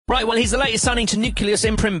Right, well, he's the latest signing to Nucleus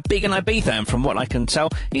imprint Big In Ibiza, and from what I can tell,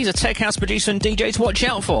 he's a tech house producer and DJ to watch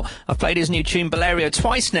out for. I've played his new tune Balearia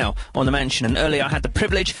twice now on The Mansion, and earlier I had the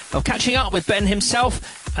privilege of catching up with Ben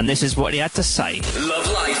himself, and this is what he had to say.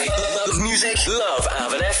 Love life, love music, love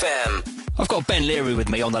Afan FM. I've got Ben Leary with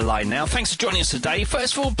me on the line now. Thanks for joining us today.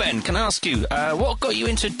 First of all, Ben, can I ask you, what got you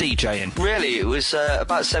into DJing? Really, it was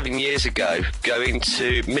about 7 years ago, going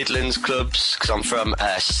to Midlands clubs, because I'm from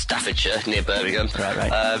Staffordshire, near Birmingham,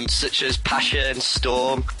 right. Such as Passion,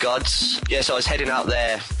 Storm, Gods. Yeah, so I was heading out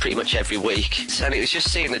there pretty much every week. And it was just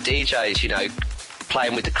seeing the DJs, you know,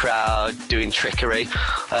 playing with the crowd, doing trickery.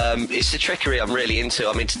 It's the trickery I'm really into.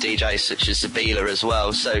 I'm into DJs such as Zabila as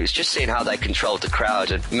well, so it's just seeing how they controlled the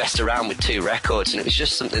crowd and messed around with 2 records, and it was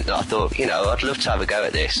just something that I thought, you know, I'd love to have a go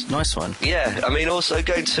at this. Nice one. Yeah, I mean, also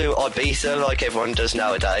going to Ibiza like everyone does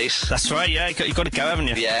nowadays. That's right, yeah, you've got to go, haven't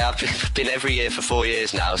you? Yeah, I've been every year for 4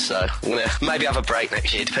 years now, so I'm going to maybe have a break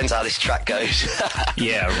next year. Depends how this track goes.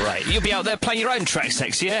 Yeah, right. You'll be out there playing your own tracks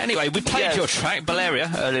next year. Anyway, we played your track, Balearia,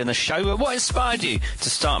 earlier in the show, but what inspired you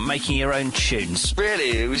to start making your own tunes?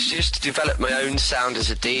 Really, it was just to develop my own sound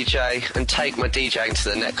as a DJ and take my DJing to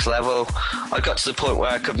the next level. I got to the point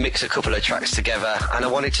where I could mix a couple of tracks together, and I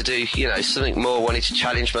wanted to do, you know, something more, wanted to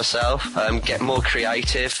challenge myself, get more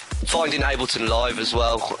creative. Finding Ableton Live as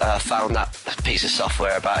well, found that piece of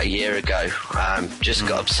software about a year ago. Just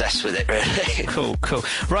got obsessed with it, really. Cool.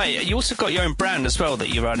 Right, you also got your own brand as well that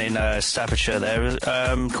you run in Staffordshire there,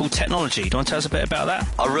 called Technologi. Do you want to tell us a bit about that?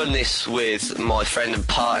 I run this with my friend and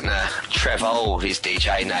partner, Trev Hole, his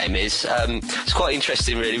DJ name is. It's quite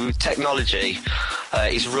interesting, really. With Technologi,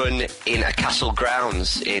 is run in a castle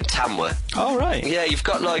grounds in Tamworth. Oh, right. Yeah, you've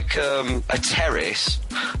got like a terrace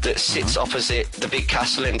that sits opposite the big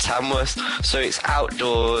castle in Tamworth, so it's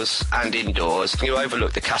outdoors and indoors. You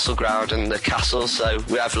overlook the castle ground and the castle, so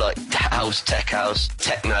we have like house, tech house,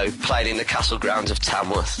 techno playing in the castle grounds of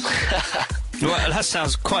Tamworth. Well, that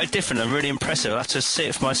sounds quite different and really impressive. I'll have to see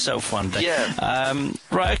it for myself one day. Yeah.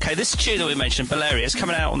 Right, okay, this tune that we mentioned, Balearia, is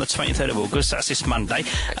coming out on the 23rd of August. That's this Monday.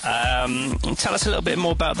 Tell us a little bit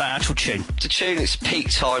more about that actual tune. The tune is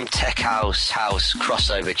peak time tech house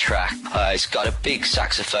crossover track. It's got a big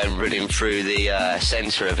saxophone running through the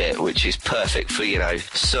centre of it, which is perfect for, you know,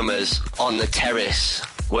 summers on the terrace,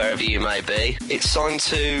 wherever you may be. It's signed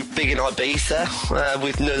to Big In Ibiza,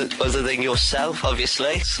 with none other than yourself,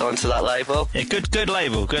 obviously. Signed to that label. Yeah, good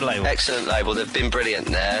label. Excellent label. They've been brilliant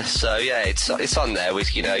there. So yeah, it's on there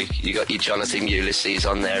with, you know, you got your Jonathan Ulysses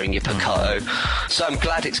on there and your Picotto. So I'm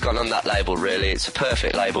glad it's gone on that label, really. It's a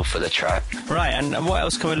perfect label for the track. Right, and what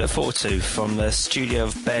else can we look forward to from the studio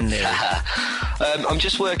of Ben Leary? I'm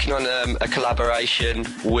just working on a collaboration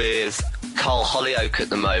with Carl Hollyoak at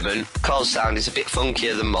the moment. Carl's sound is a bit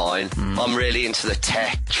funkier than mine. I'm really into the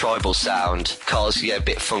tech, tribal sound. Carl's, a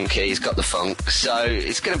bit funky, he's got the funk. So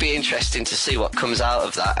it's going to be interesting to see what comes out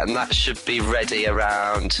of that, and that should be ready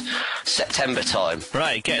around September time.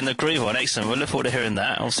 Right, getting the groove on, excellent. We'll look forward to hearing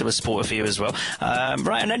that. Also a supporter for you as well.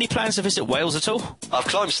 Right, and any plans to visit Wales at all? I've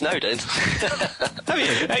climbed Snowdon. Have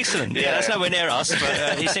you? Excellent. Yeah, that's nowhere near us,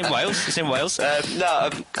 but he's in Wales. No,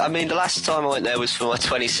 I mean, the last time I went there was for my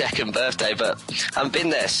 22nd birthday, but I haven't been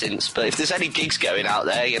there since. But if there's any gigs going out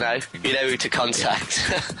there, you know who to contact.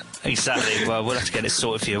 Exactly. Well, we'll have to get this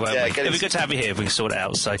sorted for you, won't we? It'll be good to have you here if we can sort it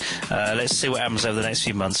out. So let's see what happens over the next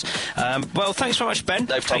few months. Well, thanks very much, Ben.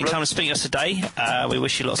 No problem. Taking time to speak to us today. We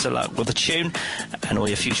wish you lots of luck with the tune and all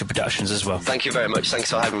your future productions as well. Thank you very much.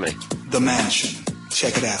 Thanks for having me. The Mansion.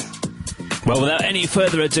 Check it out. Well, without any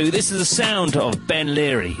further ado, this is the sound of Ben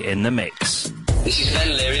Leary in the mix. This is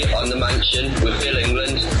Ben Leary on The Mansion with Bill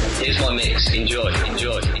England. Here's my mix. Enjoy.